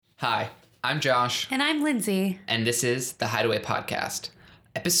Hi, I'm Josh. And I'm Lyndsay. And this is the Hideaway Podcast,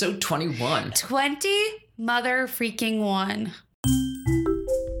 episode 21. 20 mother freaking one.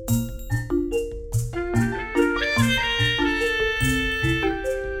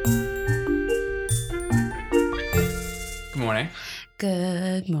 Good morning.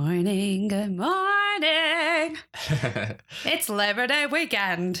 Good morning. Good morning. It's Labor Day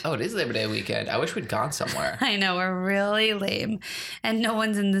weekend. Oh, it is Labor Day weekend. I wish we'd gone somewhere. I know, we're really lame. And no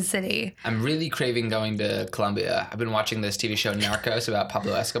one's in the city. I'm really craving going to Colombia. I've been watching this TV show Narcos about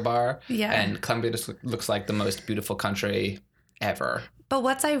Pablo Escobar. Yeah. And Colombia just looks like the most beautiful country ever. But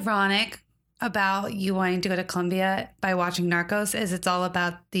what's ironic about you wanting to go to Colombia by watching Narcos is it's all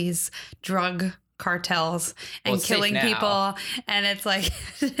about these drug cartels and killing people. And it's like,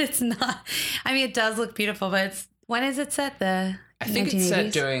 it's not, I mean, it does look beautiful, but when is it set? I think 1980s? It's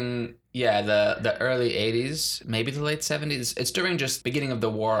set during, the early 80s, maybe the late 70s. It's during just beginning of the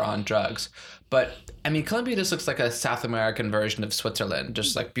war on drugs. But, I mean, Colombia just looks like a South American version of Switzerland.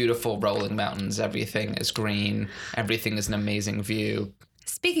 Just like beautiful rolling mountains. Everything is green. Everything is an amazing view.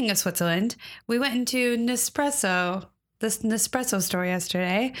 Speaking of Switzerland, we went into this Nespresso store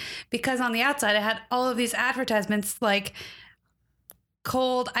yesterday because on the outside it had all of these advertisements like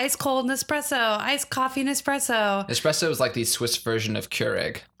ice cold Nespresso, iced coffee Nespresso. Nespresso is like the Swiss version of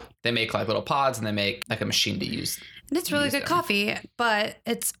Keurig. They make like little pods and they make like a machine to use. And it's really good coffee, but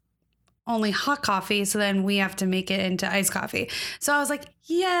it's only hot coffee. So then we have to make it into iced coffee. So I was like,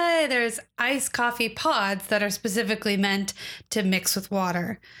 yay, there's iced coffee pods that are specifically meant to mix with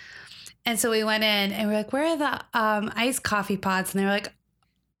water. And so we went in and we're like, where are the iced coffee pods? And they were like,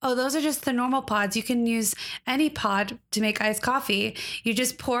 oh, those are just the normal pods. You can use any pod to make iced coffee. You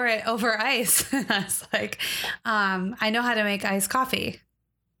just pour it over ice. And I was like, I know how to make iced coffee.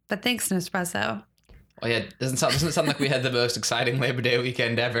 But thanks, Nespresso. Well, yeah, doesn't sound like we had the most exciting Labor Day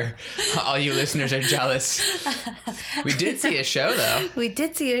weekend ever. All you listeners are jealous. We did see a show, though. We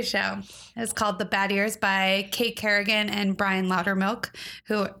did see a show. It's called The Bad Years by Kate Kerrigan and Brian Loudermilk,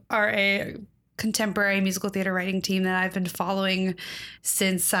 who are a contemporary musical theater writing team that I've been following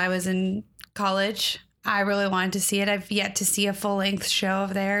since I was in college. I really wanted to see it. I've yet to see a full-length show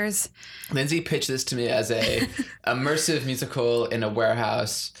of theirs. Lyndsay pitched this to me as a immersive musical in a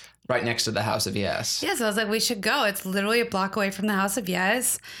warehouse right next to the House of Yes. Yeah, so I was like, we should go. It's literally a block away from the House of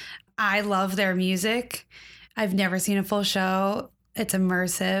Yes. I love their music. I've never seen a full show. It's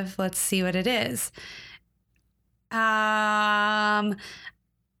immersive. Let's see what it is. I'm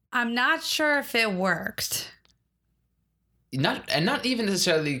not sure if it worked. Not even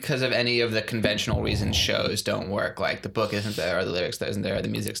necessarily because of any of the conventional reasons shows don't work. Like the book isn't there, or the lyrics isn't there, or the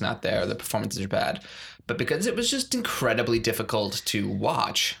music's not there, or the performances are bad. But because it was just incredibly difficult to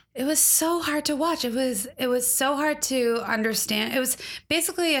watch. It was so hard to watch. It was so hard to understand. It was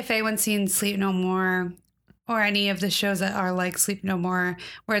basically, if anyone's seen Sleep No More or any of the shows that are like Sleep No More,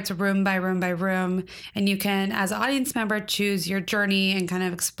 where it's room by room by room, and you can, as an audience member, choose your journey and kind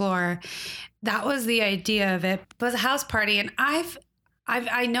of explore. That was the idea of it. It was a house party, and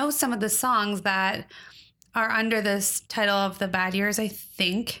I know some of the songs that are under this title of The Bad Years, I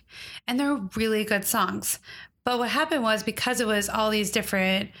think, and they're really good songs. But what happened was, because it was all these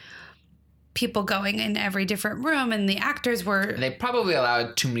different people going in every different room, and the actors were... They probably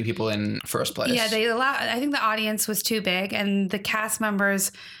allowed too many people in first place. Yeah, I think the audience was too big, and the cast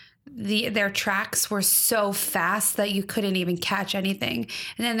members... Their tracks were so fast that you couldn't even catch anything.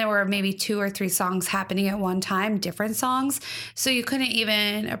 And then there were maybe 2 or 3 songs happening at one time, different songs. So you couldn't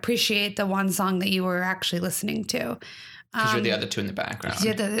even appreciate the one song that you were actually listening to. Because you're the other two in the background.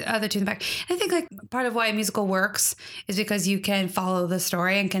 You're the other two in the back. I think like part of why a musical works is because you can follow the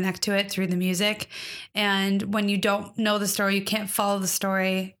story and connect to it through the music. And when you don't know the story, you can't follow the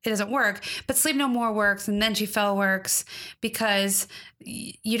story, it doesn't work. But Sleep No More works, and Then She Fell works because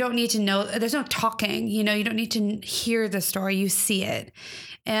you don't need to know. There's no talking, you don't need to hear the story. You see it.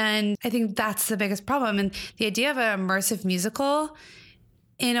 And I think that's the biggest problem. And the idea of an immersive musical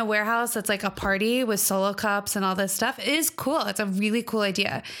in a warehouse that's like a party with solo cups and all this stuff is cool. It's a really cool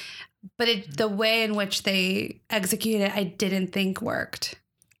idea. But the way in which they execute it, I didn't think worked.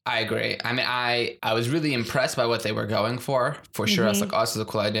 I agree. I mean, I was really impressed by what they were going for sure. Mm-hmm. I was like, oh, this is a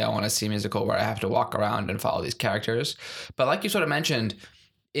cool idea. I want to see a musical where I have to walk around and follow these characters. But like you sort of mentioned,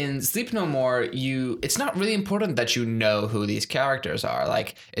 in Sleep No More, it's not really important that you know who these characters are.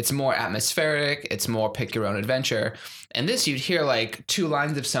 Like, it's more atmospheric. It's more pick your own adventure. And this, you'd hear like 2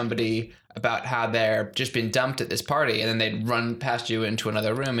 lines of somebody about how they're just been dumped at this party, and then they'd run past you into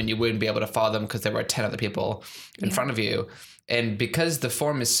another room and you wouldn't be able to follow them because there were 10 other people in front of you. And because the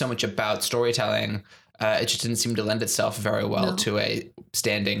form is so much about storytelling, it just didn't seem to lend itself very well to a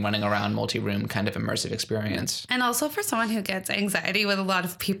standing, running around, multi-room kind of immersive experience. And also for someone who gets anxiety with a lot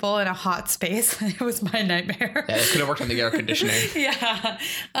of people in a hot space, it was my nightmare. Yeah, it could have worked on the air conditioning. Yeah.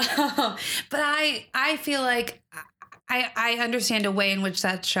 But I feel like I understand a way in which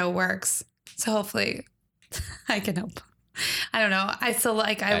that show works. So hopefully I can help. I don't know.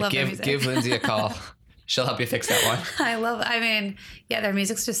 I love their music. Give Lyndsay a call. She'll help you fix that one. Their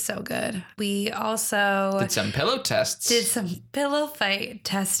music's just so good. We also did some pillow tests. Did some pillow fight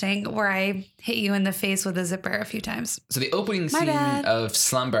testing where I hit you in the face with a zipper a few times. So the opening scene of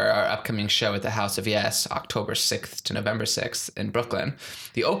Slumber, our upcoming show at the House of Yes, October 6th to November 6th in Brooklyn.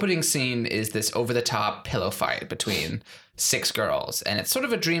 The opening scene is this over-the-top pillow fight between 6 girls. And it's sort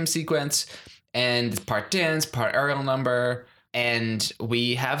of a dream sequence. And it's part dance, part aerial number. And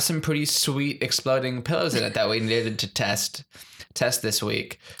we have some pretty sweet exploding pillows in it that we needed to test this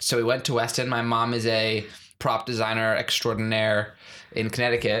week. So we went to West End. My mom is a prop designer extraordinaire in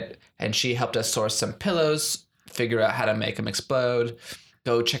Connecticut, and she helped us source some pillows, figure out how to make them explode.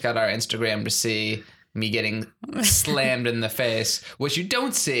 Go check out our Instagram to see me getting slammed in the face. What you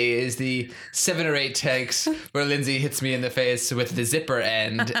don't see is the 7 or 8 takes where Lyndsay hits me in the face with the zipper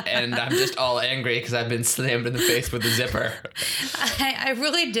end, and I'm just all angry because I've been slammed in the face with the zipper. I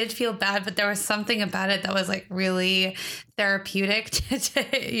really did feel bad, but there was something about it that was like really therapeutic to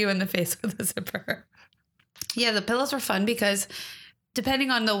hit you in the face with the zipper. Yeah, the pillows were fun because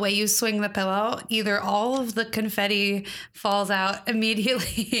depending on the way you swing the pillow, either all of the confetti falls out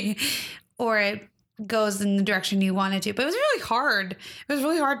immediately or it goes in the direction you want it to. But it was really hard. It was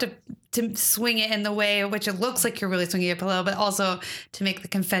really hard to swing it in the way in which it looks like you're really swinging a pillow, but also to make the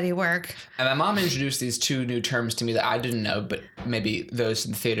confetti work. And my mom introduced these 2 new terms to me that I didn't know, but maybe those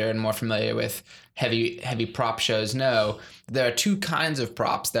in the theater and more familiar with heavy prop shows know. There are 2 kinds of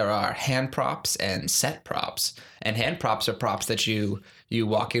props. There are hand props and set props. And hand props are props that you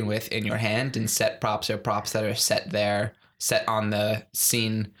walk in with in your hand, and set props are props that are set on the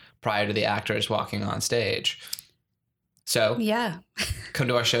scene prior to the actors walking on stage. So yeah, come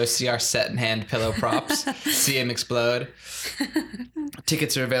to our show, see our set and hand pillow props, see them explode.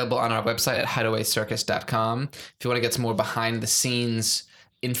 Tickets are available on our website at hideawaycircus.com. If you want to get some more behind the scenes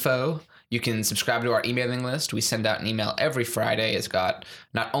info, you can subscribe to our emailing list. We send out an email every Friday. It's got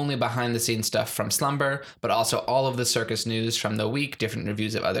not only behind the scenes stuff from Slumber, but also all of the circus news from the week, different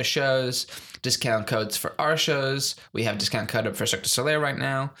reviews of other shows, discount codes for our shows. We have discount code up for Cirque du Soleil right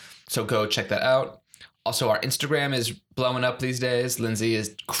now, so go check that out. Also, our Instagram is blowing up these days. Lyndsay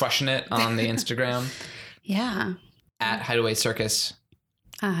is crushing it on the Instagram. Yeah. At Hideaway Circus.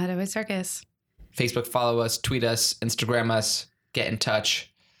 Hideaway Circus. Facebook, follow us, tweet us, Instagram us, get in touch.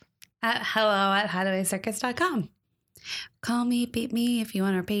 At hello@hideawaycircus.com. Call me, beat me if you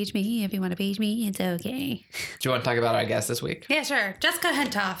want to page me. If you want to page me, it's okay. Do you want to talk about our guest this week? Yeah, sure. Jessica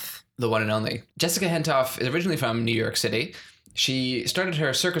Hentoff. The one and only. Jessica Hentoff is originally from New York City. She started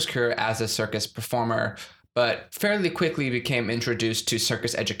her circus career as a circus performer, but fairly quickly became introduced to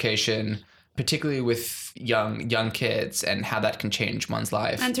circus education, particularly with young kids and how that can change one's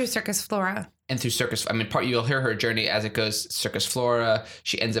life. And through Circus Flora. And through Circus, you'll hear her journey as it goes. Circus Flora,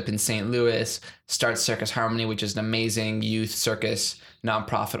 she ends up in St. Louis, starts Circus Harmony, which is an amazing youth circus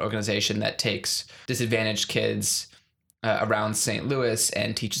nonprofit organization that takes disadvantaged kids around St. Louis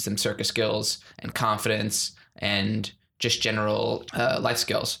and teaches them circus skills and confidence and just general life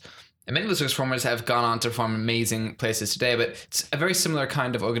skills. And many of the circus performers have gone on to perform amazing places today, but it's a very similar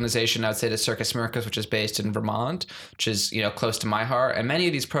kind of organization, I would say, to Circus Circus, which is based in Vermont, which is, close to my heart. And many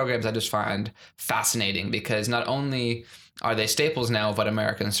of these programs I just find fascinating because not only are they staples now of what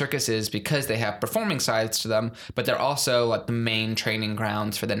American circus is because they have performing sides to them, but they're also like the main training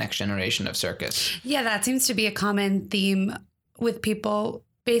grounds for the next generation of circus. Yeah, that seems to be a common theme with people.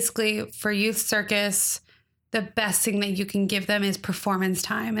 Basically, for youth circus, the best thing that you can give them is performance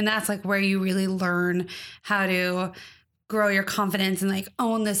time. And that's like where you really learn how to grow your confidence and like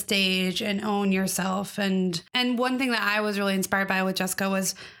own the stage and own yourself. And one thing that I was really inspired by with Jessica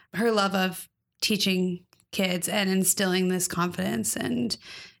was her love of teaching kids and instilling this confidence and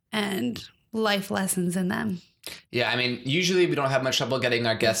life lessons in them. Yeah, usually we don't have much trouble getting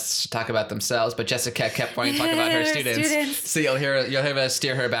our guests to talk about themselves, but Jessica kept wanting to talk about her students. So you'll hear us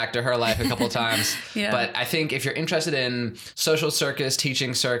steer her back to her life a couple times. Yeah. But I think if you're interested in social circus,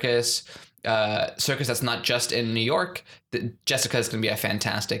 teaching circus, circus that's not just in New York, Jessica is going to be a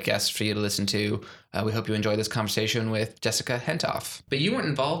fantastic guest for you to listen to. We hope you enjoy this conversation with Jessica Hentoff. But you weren't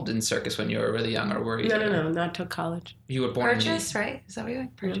involved in circus when you were really young, or were you? No, not till college. You were born Purchase, right? Is that what you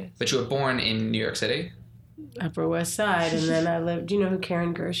like? Purchase. But you were born in New York City? Upper West Side. And then I lived, do you know who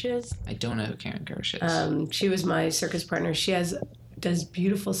Karen Gersh is? I don't know who Karen Gersh is. She was my circus partner. She does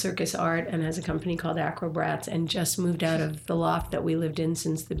beautiful circus art and has a company called Acrobrats and just moved out of the loft that we lived in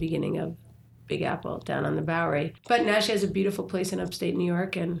since the beginning of Big Apple down on the Bowery. But now she has a beautiful place in upstate New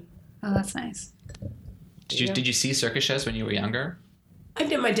York. And oh, that's nice. Did you see circus shows when you were younger? I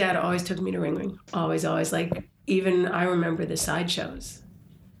did. My dad always took me to Ring Ring. Always. Like, even I remember the sideshows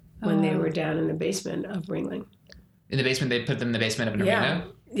when they were down in the basement of Ring Ring. In the basement, they put them in the basement of an arena?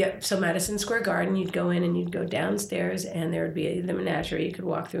 Yeah. So Madison Square Garden, you'd go in and you'd go downstairs and there would be the menagerie. You could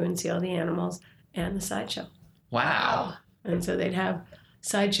walk through and see all the animals and the sideshow. Wow. And so they'd have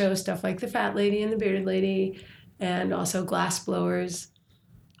sideshow stuff like the Fat Lady and the Bearded Lady and also glass blowers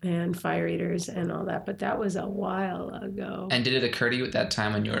and fire eaters and all that. But that was a while ago. And did it occur to you at that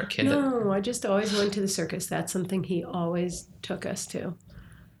time when you were a kid? No, I just always went to the circus. That's something he always took us to.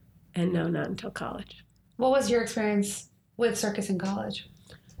 And no, not until college. What was your experience with circus in college?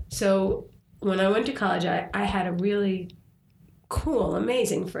 So when I went to college, I had a really cool,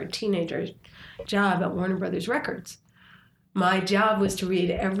 amazing for a teenager job at Warner Brothers Records. My job was to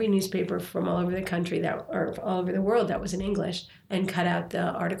read every newspaper from all over the country or all over the world that was in English and cut out the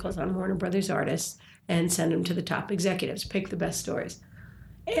articles on Warner Brothers artists and send them to the top executives, pick the best stories.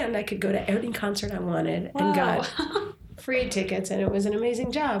 And I could go to any concert I wanted and got free tickets, and it was an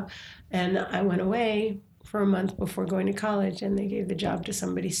amazing job. And I went away for a month before going to college, and they gave the job to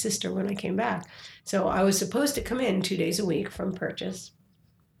somebody's sister when I came back. So I was supposed to come in 2 days a week from Purchase.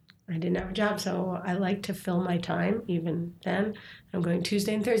 I didn't have a job, so I like to fill my time even then. I'm going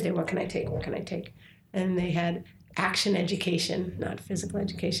Tuesday and Thursday. What can I take? And they had action education, not physical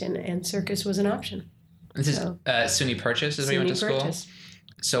education, and circus was an option. This is SUNY Purchase is where you went to school? Purchase.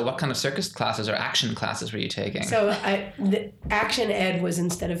 So what kind of circus classes or action classes were you taking? So the action ed was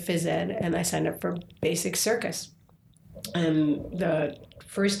instead of phys ed, and I signed up for basic circus. And the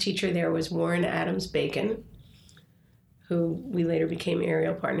first teacher there was Warren Adams Bacon, who we later became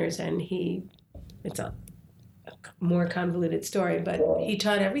aerial partners, and it's a more convoluted story, but he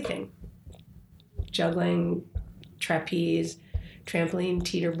taught everything. Juggling, trapeze, trampoline,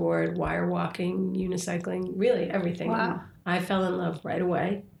 teeterboard, wire walking, unicycling, really everything. Wow. I fell in love right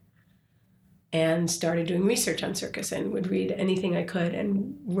away and started doing research on circus and would read anything I could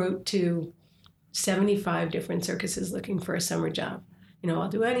and wrote to 75 different circuses looking for a summer job. I'll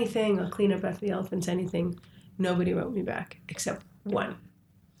do anything, I'll clean up after the elephants, anything. Nobody wrote me back except one.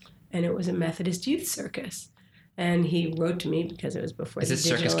 And it was a Methodist youth circus. And he wrote to me because it was before the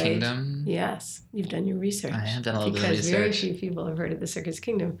digital age. Is it Circus Kingdom? Yes. You've done your research. I have done a little bit of research. Because very few people have heard of the Circus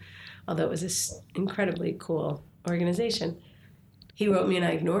Kingdom, although it was this incredibly cool organization. He wrote me and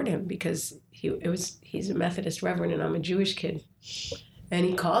I ignored him because he's a Methodist reverend and I'm a Jewish kid. And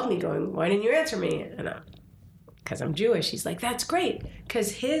he called me going, "Why didn't you answer me?" And because I'm Jewish. He's like, "That's great."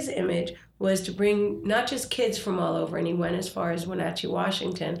 Because his image was to bring not just kids from all over, and he went as far as Wenatchee,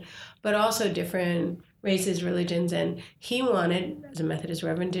 Washington, but also different races, religions, and he wanted, as a Methodist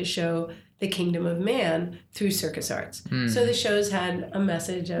reverend, to show the kingdom of man through circus arts. So the shows had a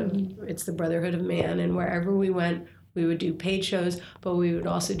message of it's the brotherhood of man, and wherever we went, we would do paid shows, but we would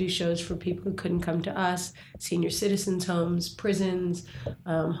also do shows for people who couldn't come to us, senior citizens' homes, prisons,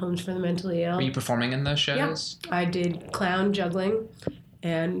 homes for the mentally ill. Were you performing in those shows? Yeah. I did clown, juggling,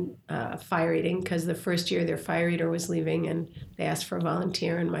 and fire eating, because the first year their fire eater was leaving and they asked for a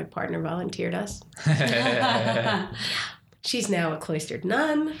volunteer and my partner volunteered us. She's now a cloistered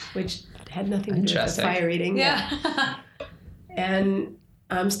nun, which had nothing to do with the fire eating. Yeah. And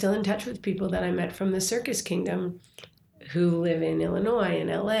I'm still in touch with people that I met from the Circus Kingdom who live in Illinois and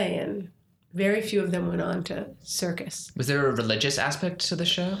LA, and very few of them went on to circus. Was there a religious aspect to the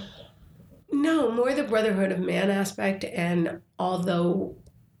show? No, more the brotherhood of man aspect. And although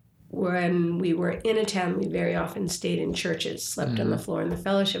when we were in a town, we very often stayed in churches, slept on the floor in the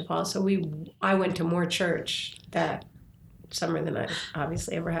fellowship hall. So I went to more church that summer than I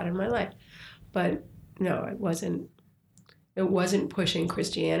obviously ever had in my life. But no, it wasn't pushing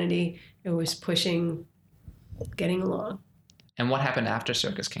Christianity. It was pushing getting along. And what happened after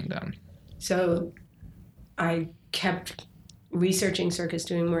Circus Kingdom? So I kept researching circus,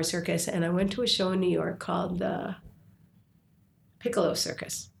 doing more circus, and I went to a show in New York called the Piccolo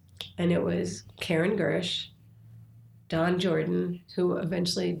Circus. And it was Karen Gersh, Don Jordan, who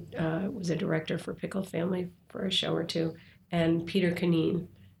eventually was a director for Pickle Family for a show or two, and Peter Canine,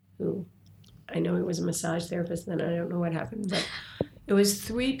 who I know he was a massage therapist, then I don't know what happened, but it was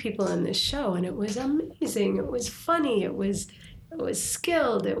 3 people in this show, and it was amazing. It was funny. It was was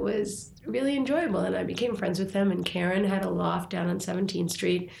skilled. It was really enjoyable. And I became friends with them. And Karen had a loft down on 17th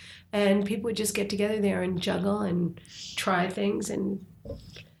Street. And people would just get together there and juggle and try things. And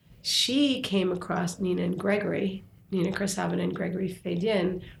she came across Nina Krasavan and Gregory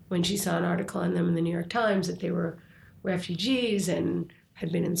Fedin, when she saw an article on them in the New York Times that they were refugees and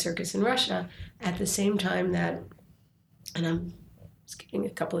had been in Circus in Russia at the same time that, and I'm skipping a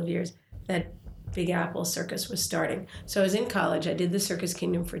couple of years, that Big Apple Circus was starting. So I was in college. I did the Circus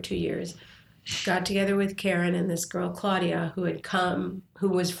Kingdom for 2 years. Got together with Karen and this girl, Claudia, who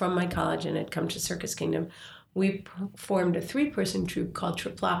was from my college and had come to Circus Kingdom. We formed a 3-person troupe called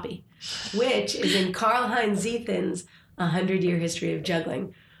Triploppy, which is in Karl-Heinz Ziethen's 100-Year History of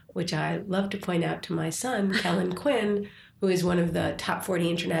Juggling, which I love to point out to my son, Kellen Quinn, who is one of the top 40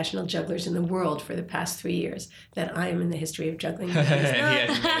 international jugglers in the world for the past 3 years, that I am in the history of juggling.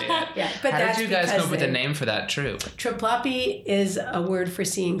 Yeah, but how did you guys come up with a name for that troupe? Triploppy is a word for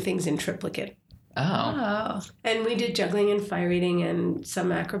seeing things in triplicate. Oh. And we did juggling and fire eating and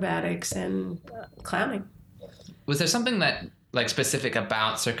some acrobatics and clowning. Was there something that, like, specific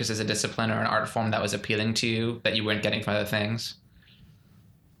about circus as a discipline or an art form that was appealing to you that you weren't getting from other things?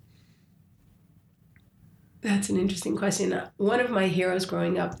 That's an interesting question. One of my heroes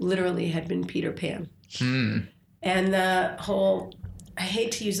growing up literally had been Peter Pan. And the whole, I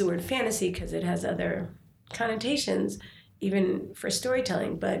hate to use the word fantasy because it has other connotations, even for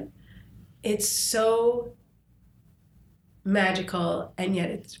storytelling, but it's so magical and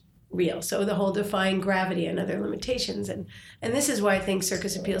yet it's real. So the whole defying gravity and other limitations. And this is why I think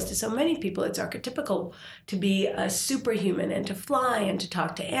circus appeals to so many people. It's archetypical to be a superhuman and to fly and to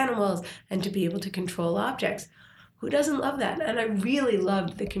talk to animals and to be able to control objects. Who doesn't love that? And I really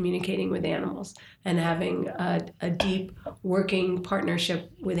loved the communicating with animals and having a deep working partnership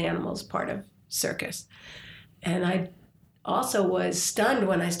with animals part of circus. And I also was stunned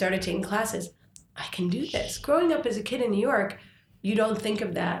when I started taking classes. I can do this. Growing up as a kid in New York, you don't think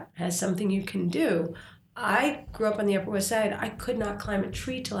of that as something you can do. I grew up on the Upper West Side. I could not climb a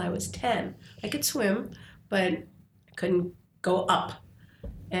tree till I was 10. I could swim, but I couldn't go up.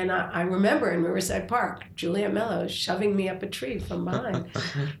 And I remember in Riverside Park, Juliet Mello shoving me up a tree from behind.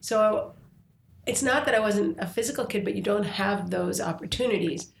 So it's not that I wasn't a physical kid, but you don't have those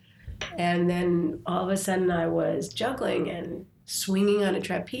opportunities. And then all of a sudden I was juggling and swinging on a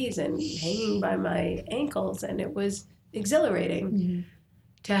trapeze and hanging by my ankles, and it was exhilarating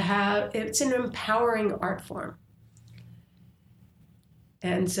to have. It's an empowering art form.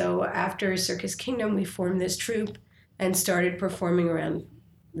 And so after Circus Kingdom, we formed this troupe and started performing around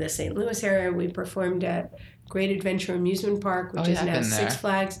the St. Louis area. We performed at Great Adventure Amusement Park, which is now Six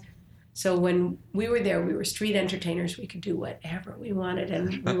Flags. So when we were there, we were street entertainers. We could do whatever we wanted.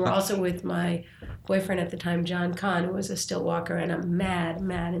 And we were also with my boyfriend at the time, John Kahn, who was a stilt walker and a mad,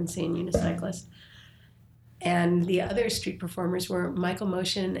 insane unicyclist. And the other street performers were Michael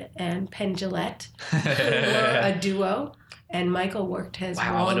Motion and Penn Jillette, who were a duo. And Michael worked as Walnuts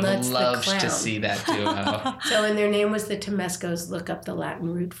the Clown. I would have loved to see that duo. So, and their name was the Temescos. Look up the Latin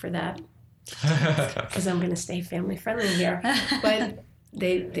root for that, because I'm going to stay family friendly here. But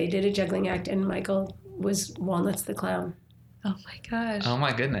they did a juggling act, and Michael was Walnuts the Clown. Oh my gosh. Oh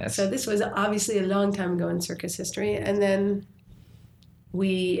my goodness. So this was obviously a long time ago in circus history. And then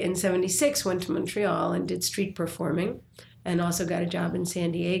we, in 76, went to Montreal and did street performing and also got a job in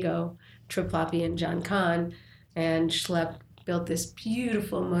San Diego. Triploppy and John Kahn and Schlepp built this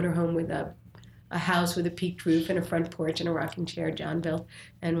beautiful motorhome with a house with a peaked roof and a front porch and a rocking chair John built.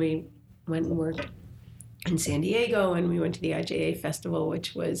 And we went and worked in San Diego, and we went to the IJA Festival,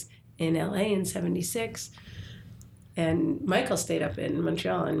 which was in LA in 76. And Michael stayed up in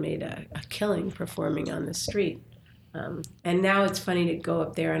Montreal and made a killing performing on the street. And now it's funny to go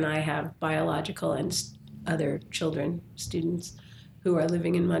up there, and I have biological and other children, students, who are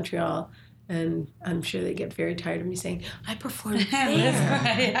living in Montreal, and I'm sure they get very tired of me saying, I performed there.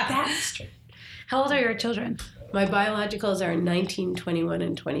 That's true. How old are your children? My biologicals are 19, 21,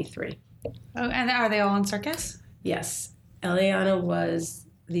 and 23. Oh, and are they all in circus? Yes. Eliana was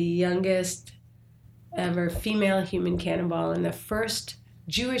the youngest ever female human cannonball and the first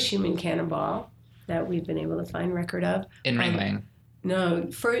Jewish human cannonball that we've been able to find record of. In Ringling? No,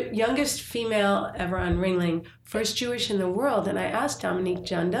 youngest female ever on Ringling, first Jewish in the world. And I asked Dominique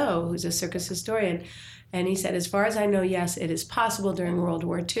Jandot, who's a circus historian, and he said, as far as I know, yes, it is possible during World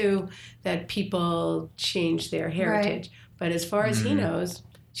War II that people changed their heritage. Right. But as far as he knows,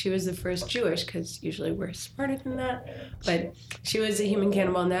 she was the first Jewish, because usually we're smarter than that. But she was a human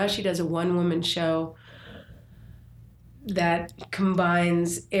cannonball. Now she does a one-woman show that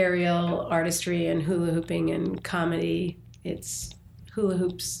combines aerial artistry and hula hooping and comedy It's hula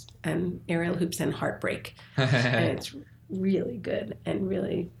hoops and aerial hoops and heartbreak. And it's really good and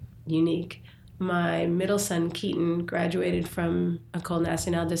really unique. My middle son, Keaton, graduated from École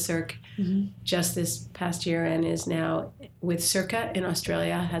Nationale de Cirque just this past year and is now with Circus in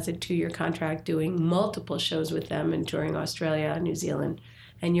Australia, has a 2-year contract doing multiple shows with them and touring Australia, New Zealand,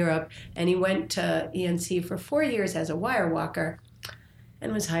 and Europe. And he went to ENC for 4 years as a wire walker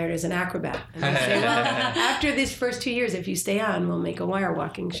and was hired as an acrobat. And they say, well, after these first 2 years, if you stay on, we'll make a wire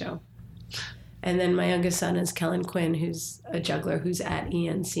walking show. And then my youngest son is Kellen Quinn, who's a juggler who's at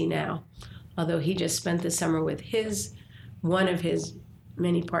ENC now. Although he just spent the summer with one of his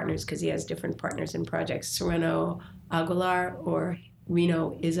many partners, because he has different partners in projects, Sereno Aguilar or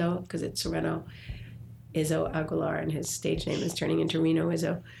Reno Izzo, because it's Sereno Izzo Aguilar, and his stage name is turning into Reno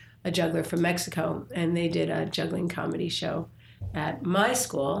Izzo, a juggler from Mexico. And they did a juggling comedy show at my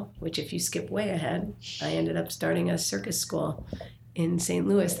school, which if you skip way ahead, I ended up starting a circus school in St.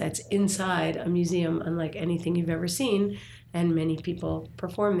 Louis that's inside a museum unlike anything you've ever seen. And many people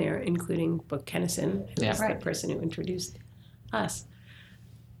perform there, including Book Kennison, who was the person who introduced us.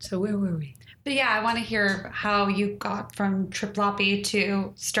 So where were we? But yeah, I want to hear how you got from Triploppy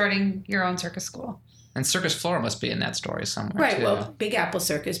to starting your own circus school. And Circus Flora must be in that story somewhere, right, too. Well, Big Apple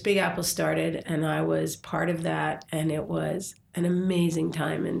Circus. Big Apple started, and I was part of that, and it was an amazing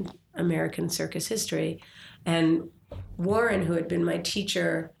time in American circus history. And Warren, who had been my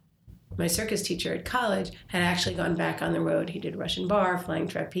teacher, my circus teacher at college, had actually gone back on the road. He did Russian bar, flying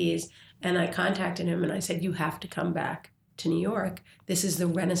trapeze, and I contacted him and I said, you have to come back to New York. This is the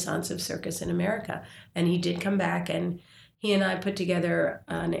renaissance of circus in America. And he did come back, and he and I put together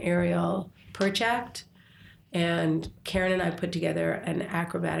an aerial perch act, and Karen and I put together an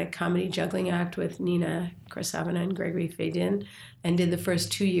acrobatic comedy juggling act with Nina Krasavina and Gregory Faydin, and did the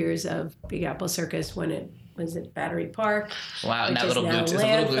first 2 years of Big Apple Circus when it was at Battery Park. Wow, and that little blue, it's a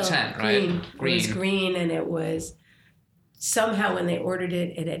little blue tent, right? Green. It was green, and it was somehow when they ordered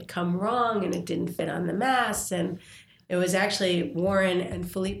it, it had come wrong, and it didn't fit on the masts, and it was actually Warren and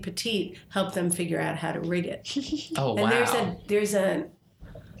Philippe Petit helped them figure out how to rig it. Oh, wow. And there's a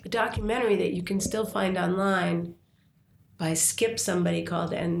documentary that you can still find online by Skip somebody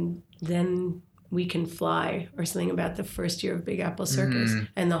called And Then We Can Fly, or something about the first year of Big Apple Circus.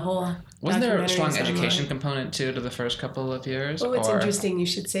 And the whole Wasn't there a strong documentary is education online. component, too, to the first couple of years? Oh, it's interesting you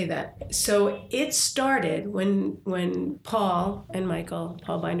should say that. So it started when Paul and Michael,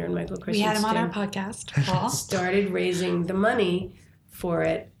 Paul Binder and Michael Christensen, We had him on our podcast, Paul. started raising the money for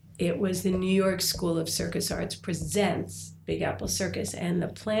it. It was the New York School of Circus Arts presents Big Apple Circus, and the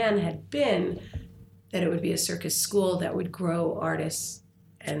plan had been that it would be a circus school that would grow artists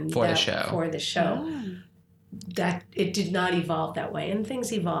and for the show. Oh. That it did not evolve that way, and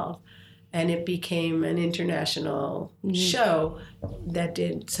things evolve, and it became an international show that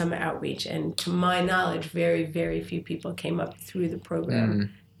did some outreach. And to my knowledge, very, very few people came up through the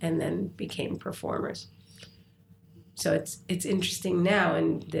program and then became performers. So it's interesting now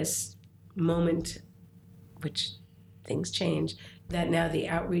in this moment, which things change, that now the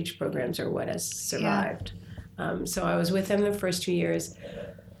outreach programs are what has survived. So I was with them the first 2 years,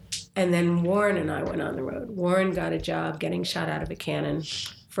 and then Warren and I went on the road. Warren got a job getting shot out of a cannon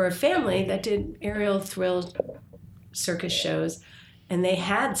for a family that did aerial thrill circus shows, and they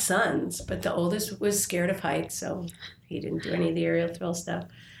had sons, but the oldest was scared of heights, so he didn't do any of the aerial thrill stuff.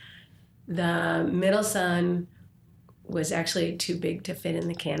 The middle son was actually too big to fit in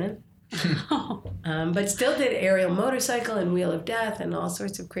the cannon. But still did aerial motorcycle and wheel of death and all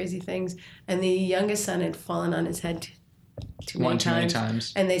sorts of crazy things. And the youngest son had fallen on his head too many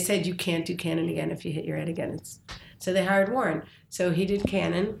times. And they said, you can't do cannon again if you hit your head again. So they hired Warren. So he did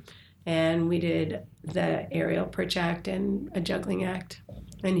cannon, and we did the aerial perch act and a juggling act.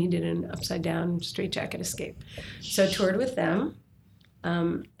 And he did an upside down straitjacket escape. So toured with them,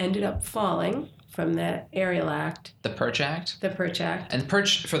 ended up falling from the aerial act. The perch act? The perch act. And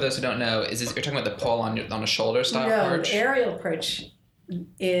perch, for those who don't know, you're talking about the pole on a shoulder style perch? No, aerial perch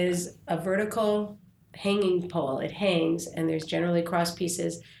is a vertical hanging pole. It hangs, and there's generally cross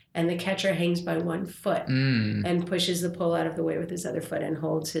pieces, and the catcher hangs by 1 foot and pushes the pole out of the way with his other foot and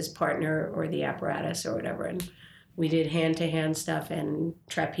holds his partner or the apparatus or whatever. And we did hand-to-hand stuff and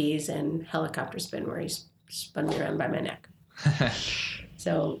trapeze and helicopter spin where he spun me around by my neck.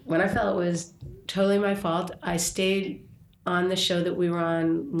 So when I fell, it was totally my fault. I stayed on the show that we were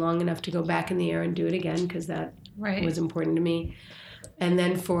on long enough to go back in the air and do it again, because that was important to me. And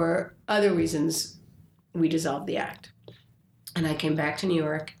then for other reasons, we dissolved the act. And I came back to New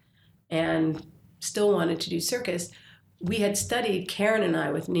York and still wanted to do circus. We had studied, Karen and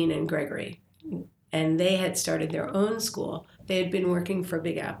I, with Nina and Gregory. and they had started their own school. They had been working for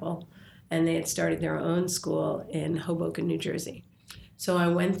Big Apple, and they had started their own school in Hoboken, New Jersey. So I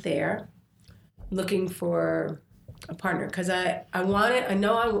went there looking for a partner because I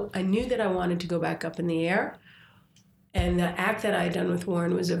knew that I wanted to go back up in the air, and the act that I had done with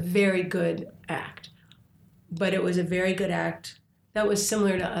Warren was a very good act, but it was a very good act that was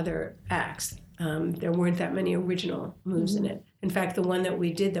similar to other acts. There weren't that many original moves in it. In fact, the one that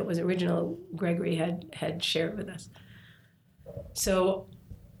we did that was original, Gregory had shared with us. So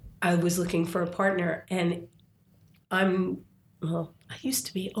I was looking for a partner, and I used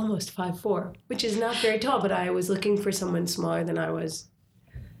to be almost 5'4", which is not very tall, but I was looking for someone smaller than I was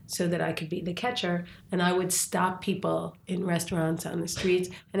so that I could be the catcher. And I would stop people in restaurants, on the streets,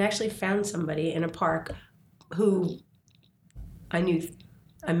 and actually found somebody in a park who I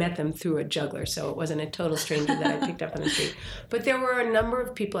met them through a juggler, so it wasn't a total stranger that I picked up on the street. But there were a number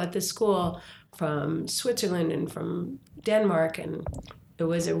of people at the school from Switzerland and from Denmark, and it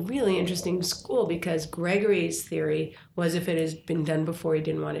was a really interesting school because Gregory's theory was if it has been done before, he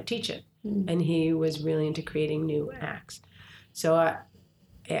didn't want to teach it. And he was really into creating new acts. So I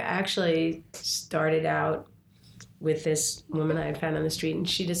actually started out with this woman I had found on the street, and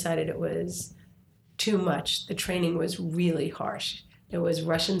she decided it was too much. The training was really harsh. It was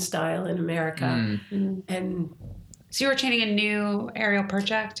Russian style in America. And so you were training a new aerial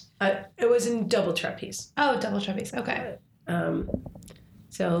project? It was in double trapeze. Oh, double trapeze. Okay.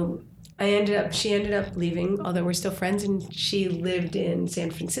 So she ended up leaving, although we're still friends, and she lived in San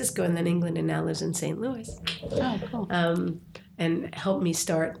Francisco and then England and now lives in St. Louis. Oh, cool. And helped me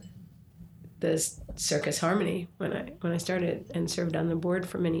start this Circus Harmony when I started and served on the board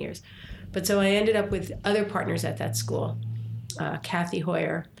for many years. But so I ended up with other partners at that school, Kathy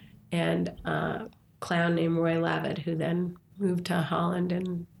Hoyer and a clown named Roy Lavitt, who then moved to Holland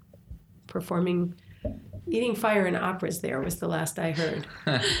and performing, eating fire in operas there was the last I heard,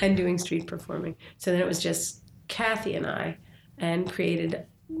 and doing street performing. So then it was just Kathy and I, and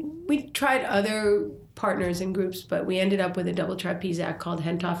we tried other partners and groups, but we ended up with a double trapeze act called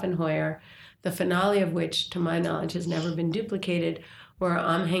Hentoff and Hoyer, the finale of which, to my knowledge, has never been duplicated, where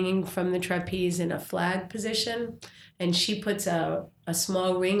I'm hanging from the trapeze in a flag position, and she puts a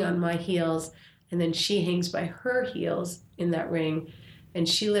small ring on my heels, and then she hangs by her heels in that ring, and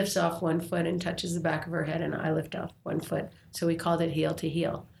she lifts off one foot and touches the back of her head, and I lift off one foot. So we called it heel to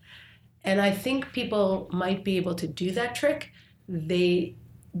heel. And I think people might be able to do that trick.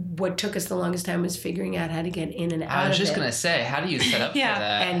 What took us the longest time was figuring out how to get in and out of it. I was just going to say, how do you set up for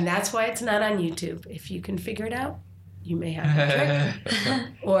that? And that's why it's not on YouTube. If you can figure it out, you may have a trick.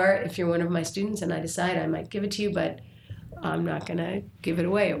 Or if you're one of my students and I decide I might give it to you, but I'm not going to give it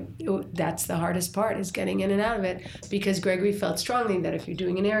away. That's the hardest part, is getting in and out of it, because Gregory felt strongly that if you're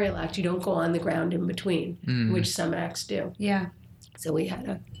doing an aerial act, you don't go on the ground in between, which some acts do. Yeah. So we had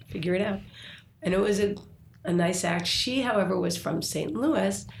to figure it out. And it was a nice act. She, however, was from St.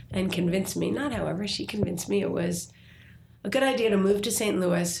 Louis and convinced me it was a good idea to move to St.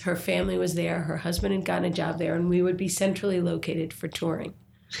 Louis. Her family was there. Her husband had gotten a job there, and we would be centrally located for touring.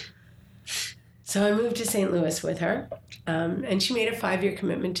 So I moved to St. Louis with her, and she made a 5-year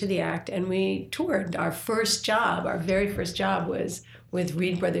commitment to the act, and we toured. Our very first job was with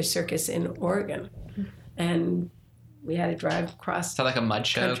Reed Brothers Circus in Oregon, and we had to drive across. So like a mud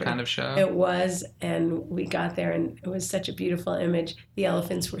show country. Kind of show? It was, and we got there, and it was such a beautiful image. The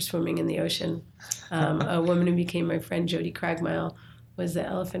elephants were swimming in the ocean. A woman who became my friend, Jody Cragmile, was the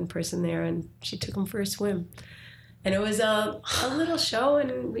elephant person there, and she took them for a swim. And it was a little show,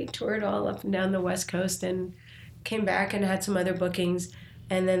 and we toured all up and down the West Coast and came back and had some other bookings.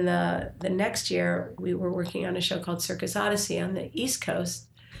 And then the next year, we were working on a show called Circus Odyssey on the East Coast,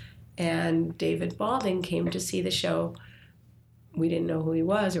 and David Balding came to see the show. We didn't know who he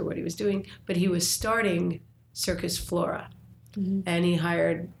was or what he was doing, but he was starting Circus Flora. Mm-hmm. And he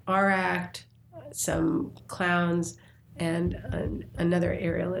hired our act, some clowns, and another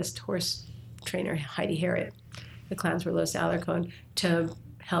aerialist, horse trainer, Heidi Harriet. The clowns were Los Alarcon, to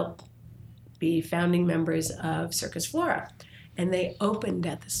help be founding members of Circus Flora. And they opened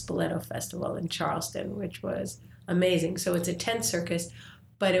at the Spoleto Festival in Charleston, which was amazing. So it's a tent circus,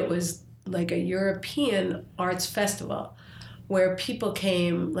 but it was like a European arts festival where people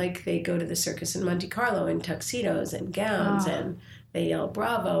came, like they go to the circus in Monte Carlo in tuxedos and gowns, and they yell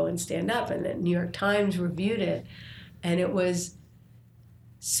bravo and stand up, and the New York Times reviewed it. And it was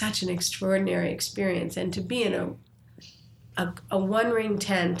such an extraordinary experience. And to be in a one-ring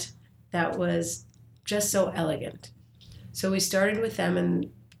tent that was just so elegant. So we started with them,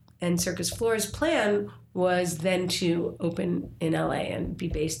 and Circus Flora's plan was then to open in LA and be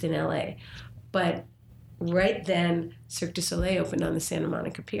based in LA. But right then, Cirque du Soleil opened on the Santa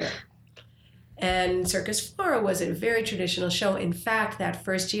Monica Pier. And Circus Flora was a very traditional show. In fact, that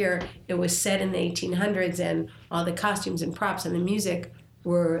first year, it was set in the 1800s, and all the costumes and props and the music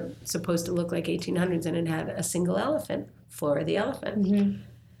were supposed to look like 1800s, and it had a single elephant, Flora the elephant. Mm-hmm.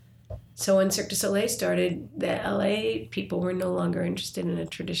 So when Cirque du Soleil started, the LA people were no longer interested in a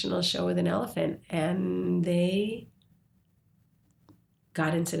traditional show with an elephant, and they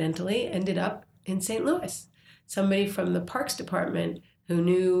incidentally ended up in St. Louis. Somebody from the Parks Department who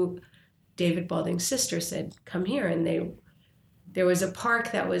knew David Balding's sister said, come here. And there was a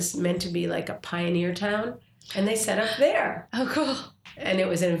park that was meant to be like a pioneer town, and they set up there. Oh, cool. And it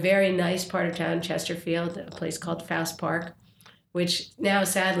was in a very nice part of town, Chesterfield, a place called Faust Park, which now,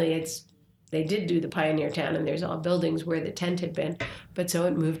 sadly, they did do the pioneer town, and there's all buildings where the tent had been. But so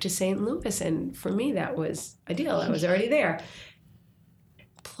it moved to St. Louis, and for me, that was ideal. I was already there.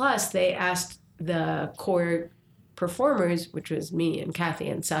 Plus, they asked the core performers, which was me and Kathy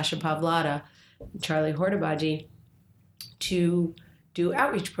and Sasha Pavlata, and Charlie Hortabaji, to do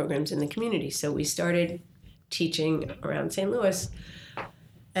outreach programs in the community. So we started teaching around St. Louis,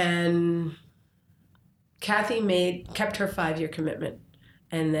 and Kathy kept her 5-year commitment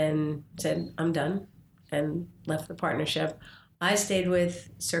and then said, I'm done, and left the partnership. I stayed with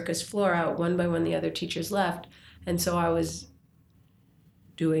Circus Flora. One by one, the other teachers left, and so I was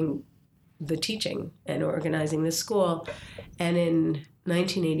doing the teaching and organizing the school. And in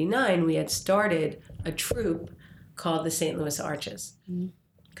 1989, we had started a troupe called the St. Louis Arches,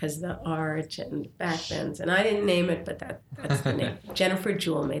 because the arch and backbends, and I didn't name it, but that's the name. Jennifer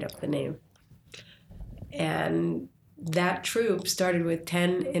Jewell made up the name. And that troupe started with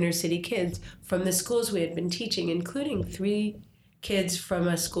 10 inner city kids from the schools we had been teaching, including 3 kids from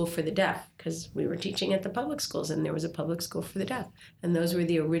a school for the deaf, because we were teaching at the public schools, and there was a public school for the deaf. And those were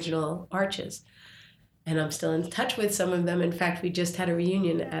the original Arches. And I'm still in touch with some of them. In fact, we just had a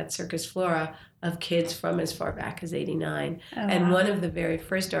reunion at Circus Flora of kids from as far back as 89. Oh, and wow. One of the very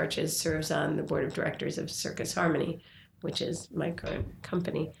first Arches serves on the board of directors of Circus Harmony, which is my current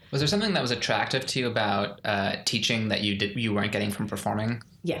company. Was there something that was attractive to you about teaching that you weren't getting from performing?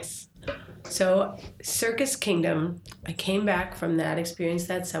 Yes. So Circus Kingdom, I came back from that experience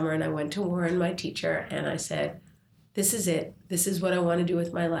that summer, and I went to Warren, my teacher, and I said, this is it. This is what I want to do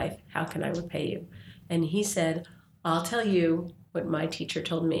with my life. How can I repay you? And he said, I'll tell you what my teacher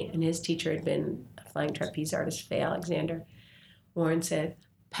told me. And his teacher had been a flying trapeze artist, Faye Alexander. Warren said,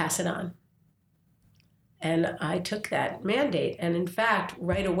 pass it on. And I took that mandate, and in fact,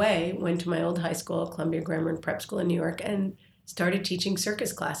 right away, went to my old high school, Columbia Grammar and Prep School in New York, and started teaching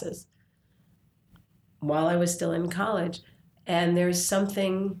circus classes while I was still in college. And there's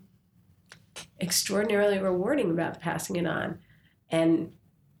something extraordinarily rewarding about passing it on. And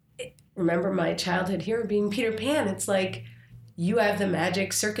remember my childhood hero being Peter Pan. It's like you have the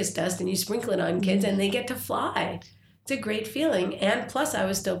magic circus dust and you sprinkle it on kids and they get to fly. It's a great feeling. And plus I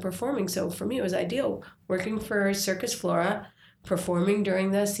was still performing. So for me, it was ideal working for Circus Flora, performing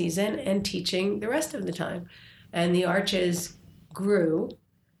during the season and teaching the rest of the time. And the Arches grew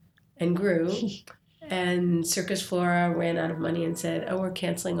and grew. And Circus Flora ran out of money and said, oh, we're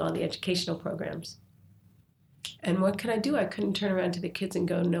canceling all the educational programs. And what can I do? I couldn't turn around to the kids and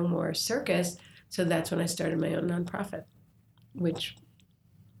go, no more circus. So that's when I started my own nonprofit, which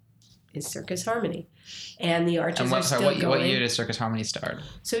is Circus Harmony. And the Arches are still going. What year did Circus Harmony start?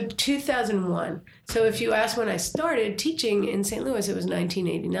 So 2001. So if you ask when I started teaching in St. Louis, it was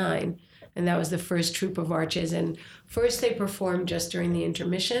 1989. And that was the first troupe of Arches. And first they performed just during the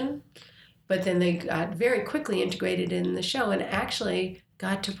intermission, but then they got very quickly integrated in the show and actually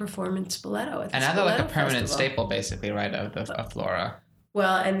got to perform in Spoleto. And now they're like a permanent staple, basically, right, of Flora.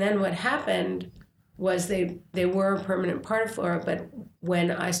 Well, and then what happened was they were a permanent part of Flora, but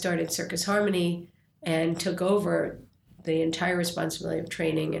when I started Circus Harmony and took over the entire responsibility of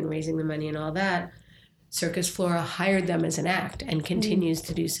training and raising the money and all that, Circus Flora hired them as an act and continues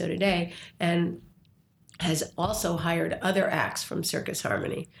to do so today, and has also hired other acts from Circus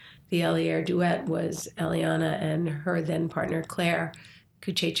Harmony. The Eliere duet was Eliana and her then partner Claire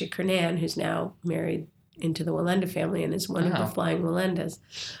Kuchecha Kernan, who's now married into the Walenda family and is one of the Flying Walendas.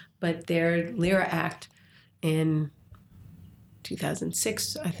 But their Lyra act in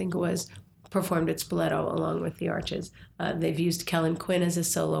 2006, I think it was, performed at Spoleto along with the Arches. They've used Kellen Quinn as a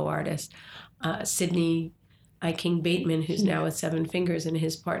solo artist. Sidney I. King Bateman, who's now with Seven Fingers, and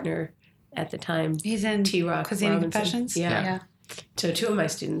his partner at the time, he's in T-Rock Cuisine Confessions. Yeah. So two of my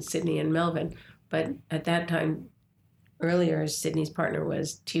students, Sidney and Melvin, but at that time, earlier, Sidney's partner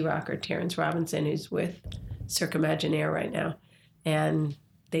was T-Rock or Terrence Robinson, who's with Cirque Imaginaire right now. And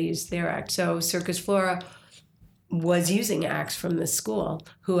they used their act. So Circus Flora was using acts from the school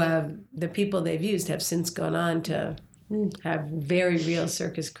the people they've used have since gone on to have very real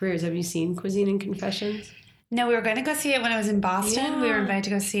circus careers. Have you seen Cuisine and Confessions? No, we were going to go see it when I was in Boston. Yeah. We were invited to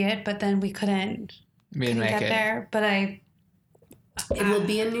go see it, but then we couldn't get there. But it will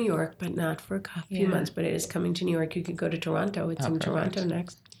be in New York, but not for a few months. But it is coming to New York. You could go to Toronto. It's in Toronto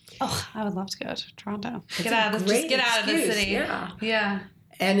next. Oh, I would love to go to Toronto. Just get out of the city. Yeah.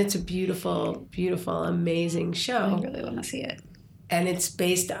 And it's a beautiful, beautiful, amazing show. I really want to see it. And it's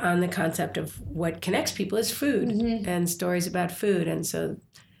based on the concept of what connects people is food and stories about food. And so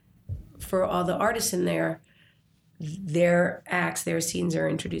for all the artists in there, their acts, their scenes are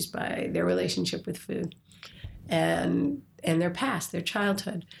introduced by their relationship with food and their past, their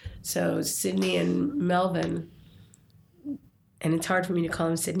childhood. So Sydney and Melvin, and it's hard for me to call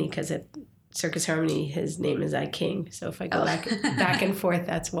him Sydney because at Circus Harmony, his name is I King. So if I go back and forth,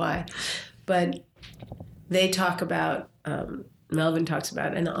 that's why. But they talk about, Melvin talks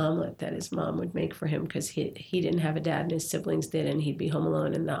about an omelet that his mom would make for him because he didn't have a dad and his siblings did, and he'd be home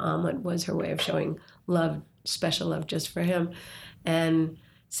alone. And the omelet was her way of showing love, special love just for him. And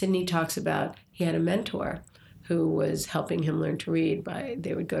Sydney talks about he had a mentor who was helping him learn to read.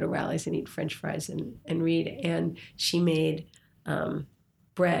 They would go to rallies and eat French fries and read. And she made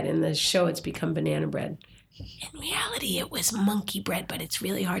bread. In the show, it's become banana bread. In reality, it was monkey bread, but it's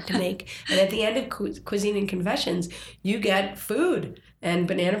really hard to make. And at the end of Cuisine and Confessions, you get food. And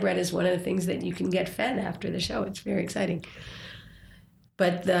banana bread is one of the things that you can get fed after the show. It's very exciting.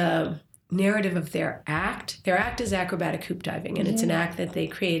 But the narrative of their act is acrobatic hoop diving. And it's an act that they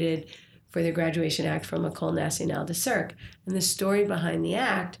created for their graduation act from École Nationale de Cirque. And the story behind the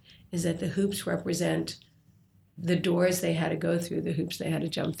act is that the hoops represent the doors they had to go through, the hoops they had to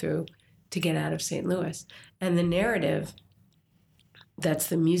jump through to get out of St. Louis. And the narrative, that's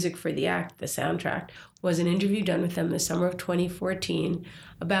the music for the act, the soundtrack, was an interview done with them the summer of 2014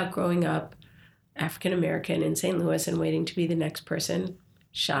 about growing up African-American in St. Louis and waiting to be the next person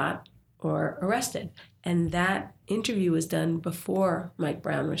shot or arrested. And that interview was done before Mike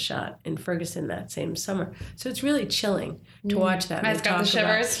Brown was shot in Ferguson that same summer. So it's really chilling to watch that. I've got the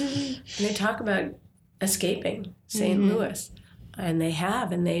shivers. And they talk about escaping St. Louis. And they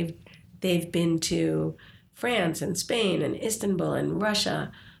have, and they've been to France and Spain and Istanbul and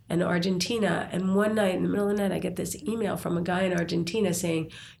Russia and Argentina. And one night, in the middle of the night, I get this email from a guy in Argentina saying,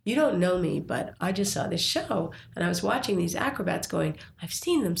 "You don't know me, but I just saw this show. And I was watching these acrobats going, I've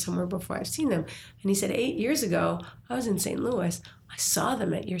seen them somewhere before. I've seen them." And he said, 8 years ago, I was in St. Louis. I saw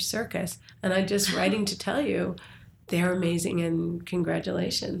them at your circus. And I'm just writing to tell you they're amazing and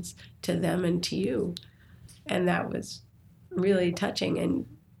congratulations to them and to you. And that was really touching. And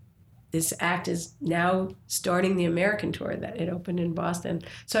this act is now starting the American tour that it opened in Boston.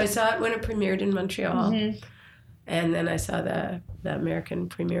 So I saw it when it premiered in Montreal. And then I saw the American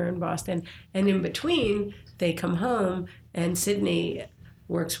premiere in Boston. And in between, they come home and Sydney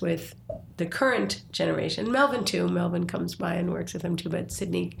works with the current generation. Melvin too. Melvin comes by and works with them too, but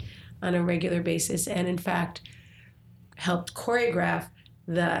Sydney on a regular basis. And in fact, helped choreograph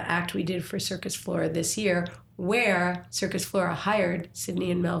the act we did for Circus Flora this year, where Circus Flora hired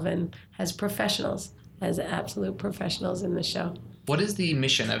Sydney and Melvin as professionals, as absolute professionals in the show. What is the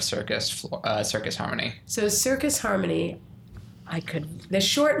mission of Circus Harmony? So Circus Harmony, the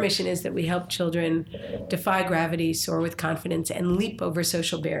short mission is that we help children defy gravity, soar with confidence, and leap over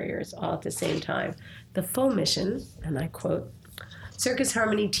social barriers all at the same time. The full mission, and I quote, "Circus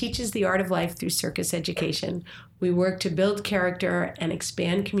Harmony teaches the art of life through circus education. We work to build character and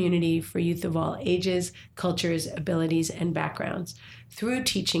expand community for youth of all ages, cultures, abilities, and backgrounds. Through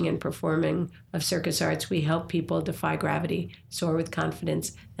teaching and performing of circus arts, we help people defy gravity, soar with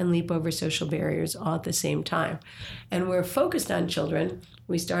confidence, and leap over social barriers all at the same time." And we're focused on children.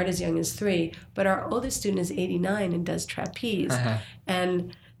 We start as young as 3, but our oldest student is 89 and does trapeze.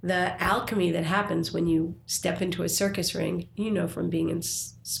 And the alchemy that happens when you step into a circus ring, from being in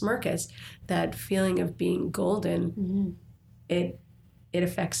Smirkus, that feeling of being golden, it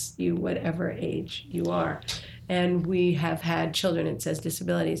affects you whatever age you are. And we have had children, it says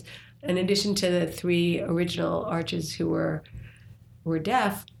disabilities. In addition to the 3 original arches who were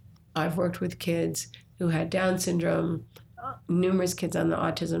deaf, I've worked with kids who had Down syndrome, numerous kids on the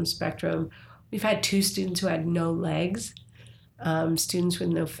autism spectrum. We've had 2 students who had no legs. Students with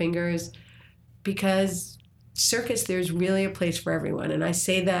no fingers, because circus, there's really a place for everyone. And I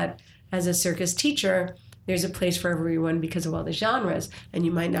say that as a circus teacher, there's a place for everyone because of all the genres. And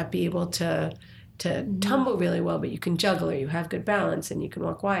you might not be able to tumble really well, but you can juggle, or you have good balance and you can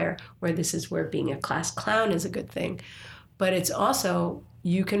walk wire, where this is where being a class clown is a good thing. But it's also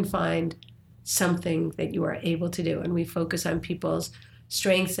you can find something that you are able to do. And we focus on people's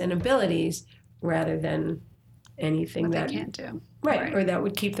strengths and abilities rather than anything what that they can't do. Right, or that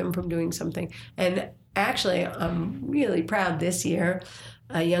would keep them from doing something. And actually, I'm really proud this year,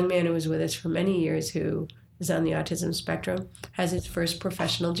 a young man who was with us for many years who is on the autism spectrum has his first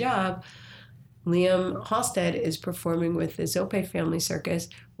professional job. Liam Halstead is performing with the Zope Family Circus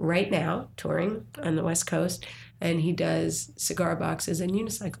right now, touring on the West Coast, and he does cigar boxes and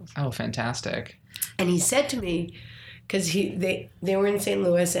unicycles. Oh, fantastic. And he said to me, because they were in St.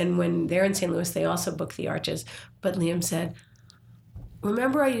 Louis, and when they're in St. Louis, they also book the Arches. But Liam said,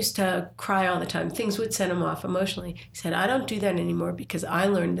 remember I used to cry all the time. Things would send him off emotionally. He said, I don't do that anymore because I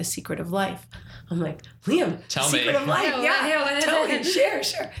learned the secret of life. I'm like, Liam, secret of life? Yeah, tell me, share.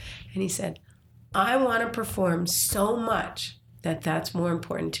 And he said, I want to perform so much that that's more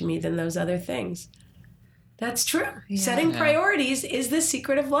important to me than those other things. That's true. Yeah. Setting priorities is the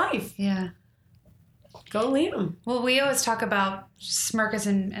secret of life. Yeah. Go Liam. Well, we always talk about Circus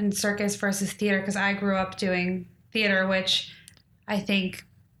and circus versus theater because I grew up doing theater, which I think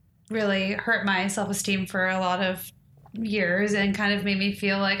really hurt my self-esteem for a lot of years and kind of made me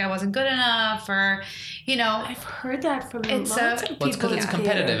feel like I wasn't good enough or, I've heard that from lots of people. Well, it's because it's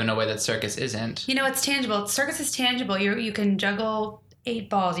competitive in a way that circus isn't. It's tangible. Circus is tangible. You can juggle 8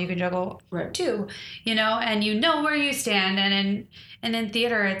 balls. You can juggle 2, and you know where you stand. And in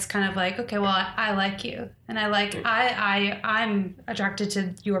theater, it's kind of like, okay, well, I like you. And I'm attracted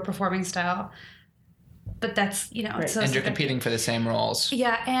to your performing style. But that's, it's and you're competing for the same roles.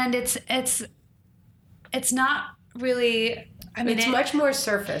 Yeah. And it's not really, it's much more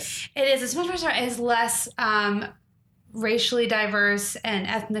surface. It is. It's much more surface. It's less racially diverse and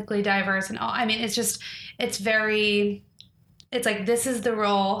ethnically diverse and all. It's like, this is the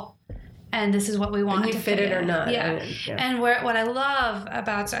role and this is what we want and you to fit it or not. Yeah. And what I love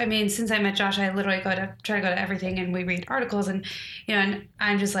about, since I met Josh, I literally try to go to everything and we read articles and, and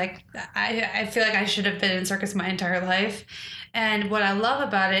I'm just like, I feel like I should have been in circus my entire life. And what I love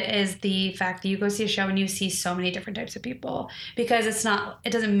about it is the fact that you go see a show and you see so many different types of people because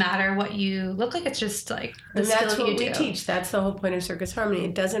it doesn't matter what you look like. It's just like the skill that's that what you we do. teach. That's the whole point of Circus Harmony.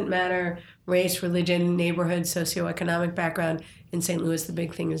 It doesn't matter race, religion, neighborhood, socioeconomic background. In St. Louis, the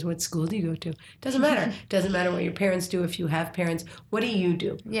big thing is what school do you go to? It doesn't matter. It doesn't matter what your parents do if you have parents. What do you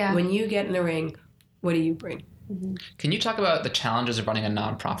do? Yeah. When you get in the ring, what do you bring? Mm-hmm. Can you talk about the challenges of running a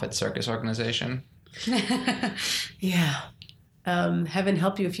nonprofit circus organization? Yeah. Heaven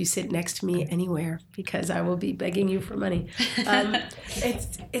help you if you sit next to me anywhere because I will be begging you for money.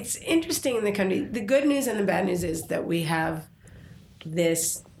 It's interesting in the country. The good news and the bad news is that we have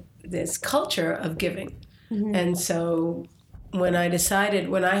this culture of giving. Mm-hmm. And so when I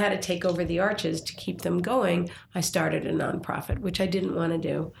had to take over the Arches to keep them going, I started a nonprofit, which I didn't want to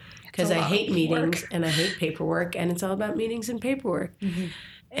do because I hate meetings and I hate paperwork, and it's all about meetings and paperwork. Mm-hmm.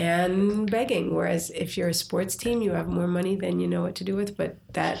 And begging, whereas if you're a sports team, you have more money than you know what to do with, but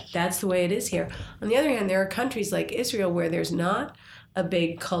that's the way it is here. On the other hand, there are countries like Israel where there's not a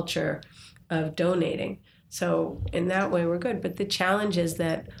big culture of donating. So in that way, we're good. But the challenge is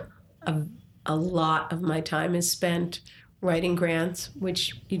that a lot of my time is spent writing grants,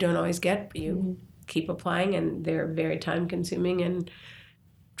 which you don't always get, but you keep applying, and they're very time-consuming, and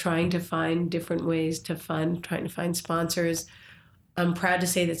trying to find different ways to fund, trying to find sponsors. I'm proud to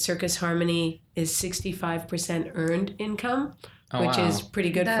say that Circus Harmony is 65% earned income, which is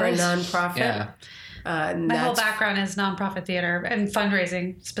pretty good for a nonprofit. Yeah. My whole background is nonprofit theater and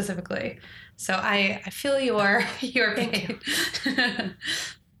fundraising specifically. So I feel your pain.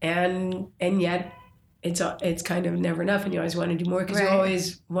 And yet it's kind of never enough, and you always want to do more because you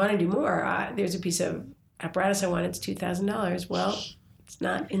always want to do more. There's a piece of apparatus I want. It's $2,000. Well, it's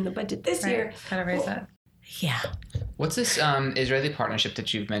not in the budget this year. Gotta raise that. Yeah. What's this Israeli partnership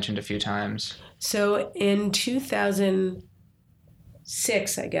that you've mentioned a few times? So in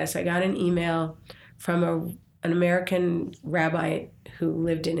 2006, I guess, I got an email from an American rabbi who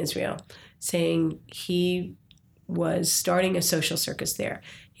lived in Israel saying he was starting a social circus there.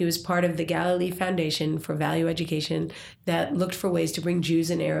 He was part of the Galilee Foundation for Value Education that looked for ways to bring Jews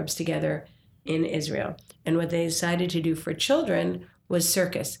and Arabs together in Israel. And what they decided to do for children was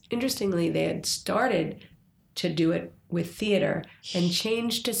circus. Interestingly, they had started to do it with theater and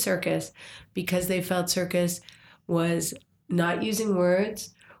changed to circus because they felt circus was not using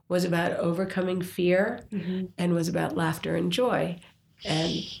words, was about overcoming fear, and was about laughter and joy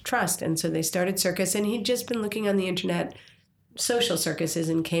and trust. And so they started Circus, and he'd just been looking on the internet, social circuses,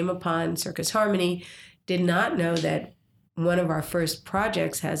 and came upon Circus Harmony, did not know that one of our first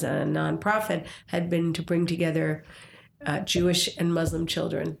projects as a nonprofit had been to bring together Jewish and Muslim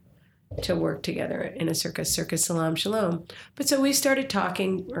children to work together in a circus, Circus Salam Shalom. But so we started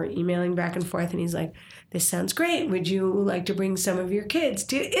talking or emailing back and forth, and he's like, this sounds great. Would you like to bring some of your kids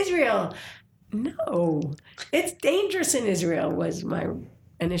to Israel? No, it's dangerous in Israel, was my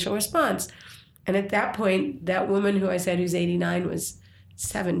initial response. And at that point, that woman who I said who's 89 was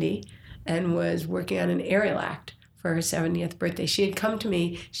 70 and was working on an aerial act for her 70th birthday. She had come to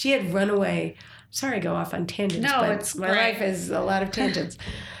me. She had run away. Sorry to go off on tangents, no, but it's my great. life is a lot of tangents.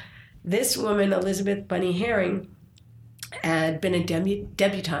 This woman, Elizabeth Bunny Herring, had been a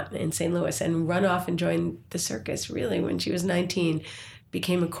debutante in St. Louis and run off and joined the circus, really, when she was 19.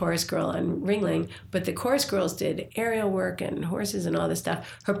 Became a chorus girl on Ringling, but the chorus girls did aerial work and horses and all this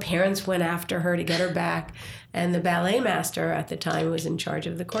stuff. Her parents went after her to get her back, and the ballet master at the time who was in charge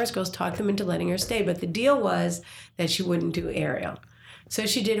of the chorus girls talked them into letting her stay, but the deal was that she wouldn't do aerial. So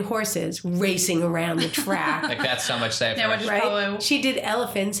she did horses racing around the track. Like, that's so much safer. Yeah, Right? She did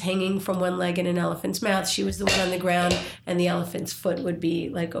elephants hanging from one leg in an elephant's mouth. She was the one on the ground, and the elephant's foot would be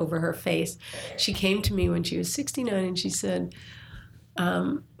like over her face. She came to me when she was 69, and she said,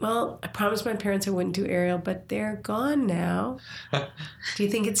 well, I promised my parents I wouldn't do aerial, but they're gone now. Do you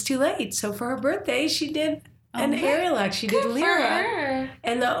think it's too late? So for her birthday, she did an aerial act. She did Lyra.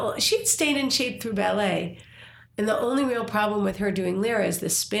 And she'd stayed in shape through ballet. And the only real problem with her doing Lyra is the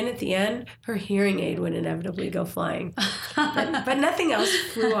spin at the end. Her hearing aid would inevitably go flying. but nothing else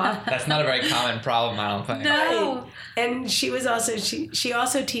flew off. That's not a very common problem, I don't think. No. Right. And she was also she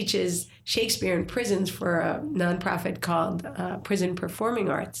also teaches Shakespeare in prisons for a nonprofit called Prison Performing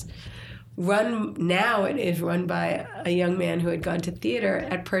Arts. It is run by a young man who had gone to theater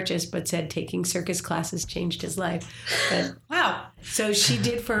at Purchase but said taking circus classes changed his life. But, Wow. so she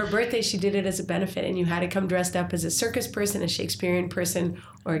did, for her birthday, she did it as a benefit, and you had to come dressed up as a circus person, a Shakespearean person,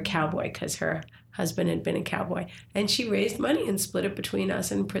 or a cowboy, because her husband had been a cowboy. And she raised money and split it between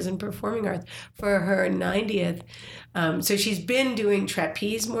us and Prison Performing Arts for her 90th. So she's been doing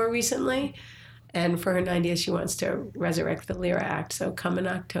trapeze more recently. And for her 90th, she wants to resurrect the Lyra Act. So come in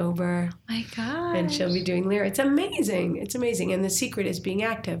October. My God. And she'll be doing Lyra. It's amazing. It's amazing. And the secret is being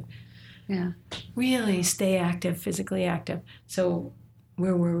active. Yeah. Really stay active, physically active. So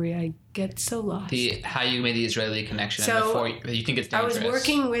where were we? I get so lost. How you made the Israeli connection. So, before you think it's dangerous. I was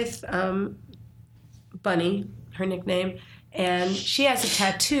working with Bunny, her nickname, and she has a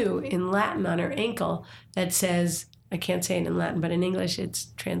tattoo in Latin on her ankle that says, I can't say it in Latin, but in English it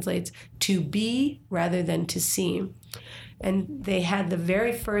translates to be rather than to seem. And they had the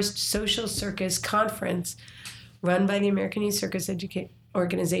very first social circus conference run by the American Youth Circus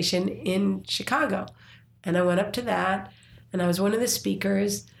Organization in Chicago. And I went up to that, and I was one of the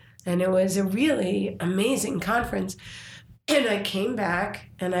speakers, and it was a really amazing conference. And I came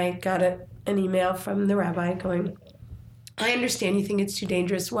back, and I got an email from the rabbi going, I understand you think it's too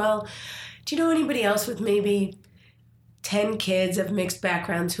dangerous. Well, do you know anybody else with maybe 10 kids of mixed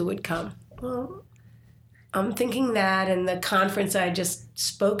backgrounds who would come? Well, I'm thinking that, and the conference I just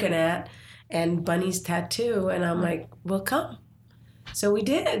spoken at, and Bunny's tattoo, and I'm like, well, come. So we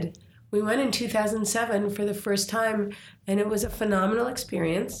did. We went in 2007 for the first time, and it was a phenomenal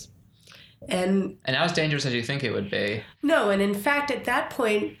experience. And not as dangerous as you think it would be. No, and in fact, at that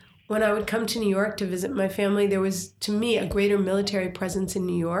point, when I would come to New York to visit my family, there was, to me, a greater military presence in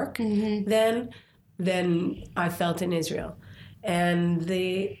New York than I felt in Israel. And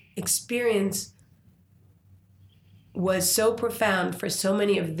the experience was so profound for so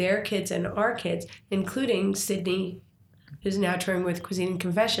many of their kids and our kids, including Sydney, who's now touring with Cuisine and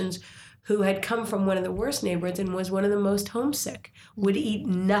Confessions, who had come from one of the worst neighborhoods and was one of the most homesick, would eat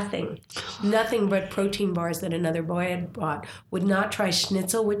nothing but protein bars that another boy had bought, would not try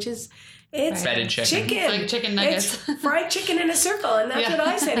schnitzel, which is, it's Breaded chicken. It's like chicken nuggets. It's fried chicken in a circle, and that's what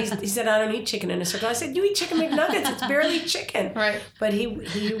I said. He said, I don't eat chicken in a circle. I said, you eat chicken McNuggets. It's barely chicken. Right. But he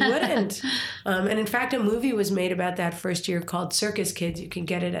wouldn't. And in fact, a movie was made about that first year called Circus Kids. You can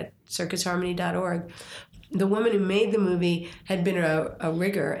get it at circusharmony.org. The woman who made the movie had been a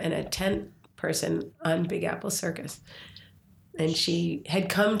rigger and a tent person on Big Apple Circus. And she had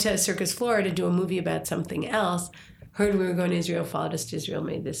come to Circus Florida to do a movie about something else, heard we were going to Israel, followed us to Israel,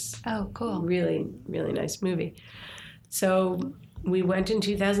 made this really, really nice movie. So we went in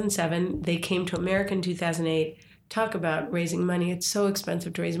 2007. They came to America in 2008. Talk about raising money. It's so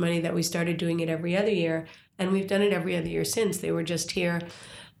expensive to raise money that we started doing it every other year. And we've done it every other year since. They were just here.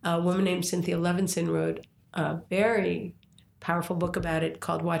 A woman named Cynthia Levinson wrote a very powerful book about it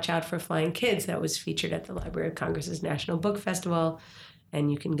called Watch Out for Flying Kids that was featured at the Library of Congress's National Book Festival,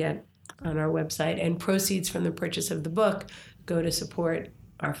 and you can get on our website. And proceeds from the purchase of the book go to support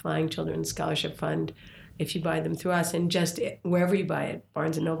our Flying Children Scholarship Fund if you buy them through us, and just wherever you buy it,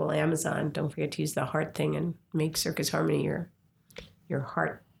 Barnes & Noble, Amazon, don't forget to use the heart thing and make Circus Harmony your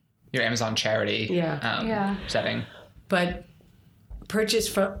heart. Your Amazon charity setting. But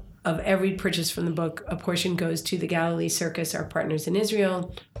every purchase from the book, a portion goes to the Galilee Circus, our partners in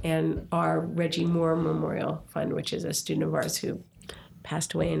Israel, and our Reggie Moore Memorial Fund, which is a student of ours who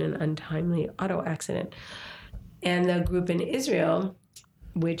passed away in an untimely auto accident. And the group in Israel,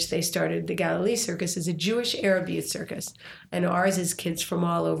 which they started, the Galilee Circus, is a Jewish Arab youth circus. And ours is kids from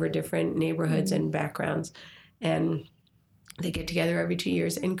all over different neighborhoods and backgrounds. And they get together every 2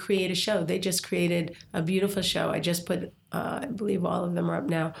 years and create a show. They just created a beautiful show. I just put, I believe all of them are up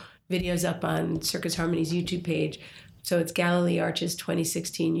now, videos up on Circus Harmony's YouTube page. So it's Galilee Arches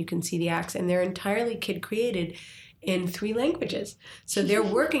 2016. You can see the acts. And they're entirely kid-created in 3 languages. So they're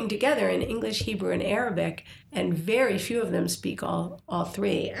working together in English, Hebrew, and Arabic, and very few of them speak all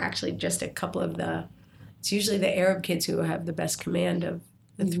 3. Actually, just a couple of it's usually the Arab kids who have the best command of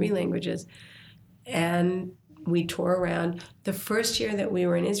the 3 languages. And we tour around. The first year that we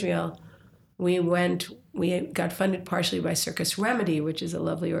were in Israel, we got funded partially by Circus Remedy, which is a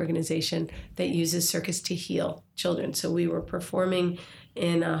lovely organization that uses circus to heal children. So we were performing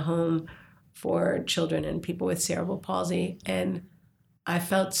in a home for children and people with cerebral palsy. And I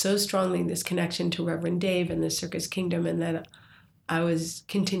felt so strongly this connection to Reverend Dave and the Circus Kingdom, and that I was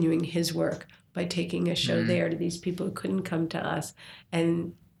continuing his work by taking a show there to these people who couldn't come to us,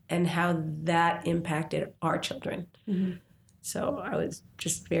 and how that impacted our children. Mm-hmm. So I was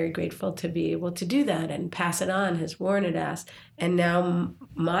just very grateful to be able to do that and pass it on, as Warren had asked. And now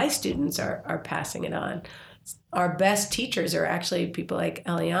my students are passing it on. Our best teachers are actually people like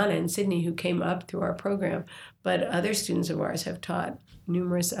Eliana and Sydney, who came up through our program, but other students of ours have taught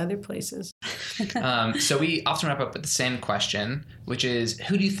numerous other places. So we often wrap up with the same question, which is,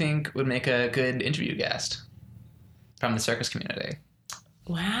 who do you think would make a good interview guest from the circus community?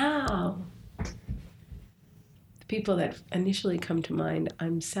 Wow. The people that initially come to mind,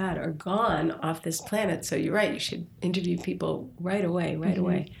 I'm sad, are gone off this planet. So you're right, you should interview people right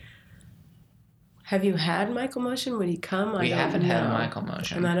away. Have you had Michael Motion? Would he come? We haven't had Michael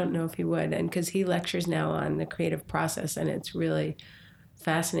Motion. And I don't know if he would. And because he lectures now on the creative process, and it's really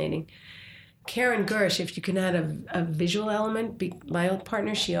fascinating. Karen Gersh, if you can add a visual element, my old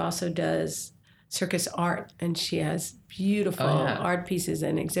partner, she also does circus art, and she has beautiful art pieces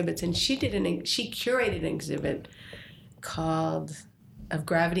and exhibits. And she curated an exhibit called Of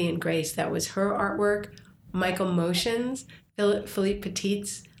Gravity and Grace. That was her artwork, Michael Motion's, Philippe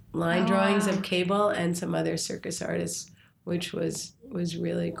Petit's line drawings of Cable, and some other circus artists, which was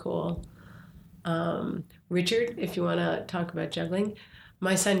really cool. Richard, if you want to talk about juggling.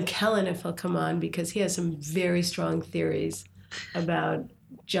 My son Kellen, if he'll come on, because he has some very strong theories about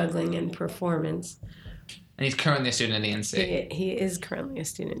juggling and performance. And he's currently a student at ENC. He is currently a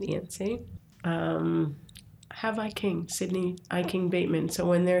student at ENC. Have I King, Sydney I King Bateman. So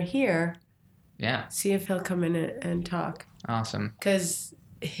when they're here, see if he'll come in and talk. Awesome. Because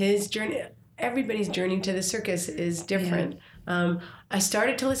his journey, everybody's journey to the circus is different. I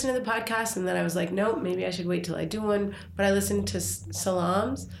started to listen to the podcast, and then I was like, nope, maybe I should wait till I do one. But I listened to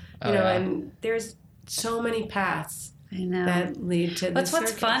Salams, and there's so many paths that lead to the circus.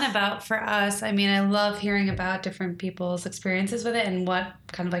 What's fun about for us, I mean, I love hearing about different people's experiences with it and what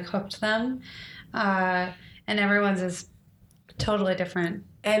kind of like hooked them. And everyone's is totally different.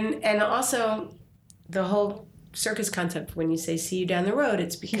 And also the whole circus concept, when you say see you down the road,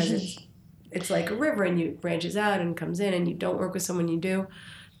 it's because it's like a river, and you branches out and comes in, and you don't work with someone you do.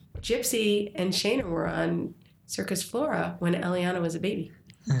 Gypsy and Shayna were on Circus Flora when Eliana was a baby.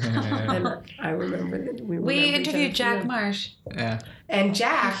 And I remember that we interviewed Jack Marsh. Yeah. And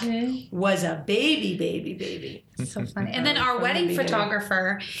Jack was a baby. So funny. And then our wedding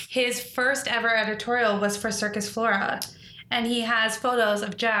photographer, his first ever editorial was for Circus Flora. And he has photos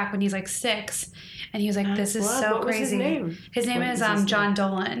of Jack when he's like 6. And he was like, this is so what crazy. Was his name? His name is John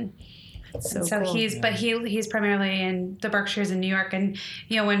Dolan. So cool. He's primarily in the Berkshires in New York, and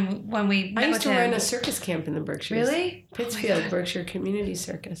when we met I used to with run him, a circus camp in the Berkshires. Really? Pittsfield, Berkshire Community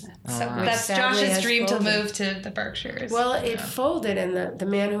Circus. So that's Josh's dream to move to the Berkshires. Well, it folded, and the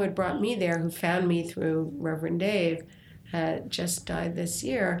man who had brought me there, who found me through Reverend Dave, had just died this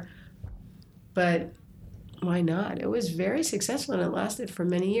year. But why not? It was very successful, and it lasted for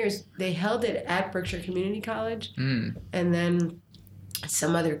many years. They held it at Berkshire Community College, and then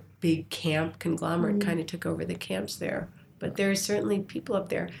some other big camp conglomerate kind of took over the camps there. But there are certainly people up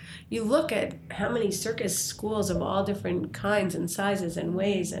there. You look at how many circus schools of all different kinds and sizes and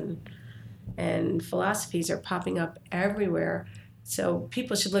ways and philosophies are popping up everywhere. So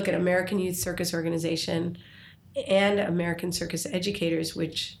people should look at American Youth Circus Organization and American Circus Educators,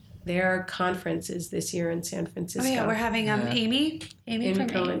 which their conference is this year in San Francisco. Oh yeah, we're having Amy from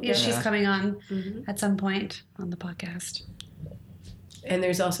Cohen, yeah, she's coming on Mm-hmm. at some point on the podcast. And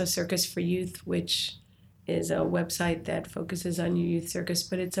there's also Circus for Youth, which is a website that focuses on youth circus,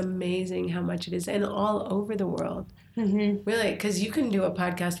 but it's amazing how much it is, and all over the world. Mm-hmm. Really, because you can do a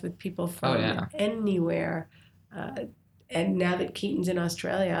podcast with people from anywhere. And now that Keaton's in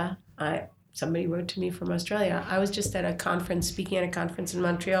Australia, somebody wrote to me from Australia. I was just at a conference, speaking at a conference in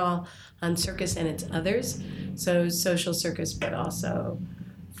Montreal on circus and its others. So social circus, but also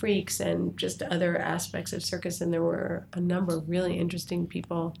freaks and just other aspects of circus. And there were a number of really interesting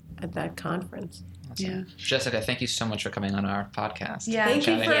people at that conference. Awesome. Yeah. Jessica, thank you so much for coming on our podcast. Yeah. Thank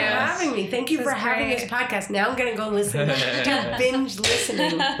you Chatting for with us. having me. Thank you for having this podcast. Now I'm going to go listen to binge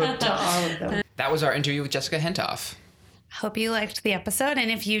listening to all of them. That was our interview with Jessica Hentoff. Hope you liked the episode. And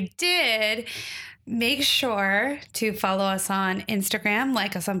if you did, make sure to follow us on Instagram,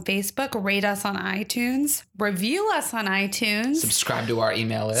 like us on Facebook, rate us on iTunes, review us on iTunes. Subscribe to our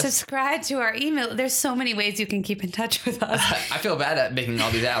email list. Subscribe to our email. There's so many ways you can keep in touch with us. I feel bad at making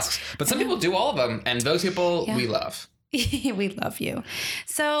all these asks, but some people do all of them, and those people we love. We love you.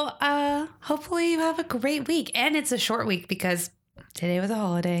 So hopefully you have a great week. And it's a short week because today was a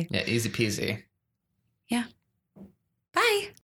holiday. Yeah, easy peasy. Yeah.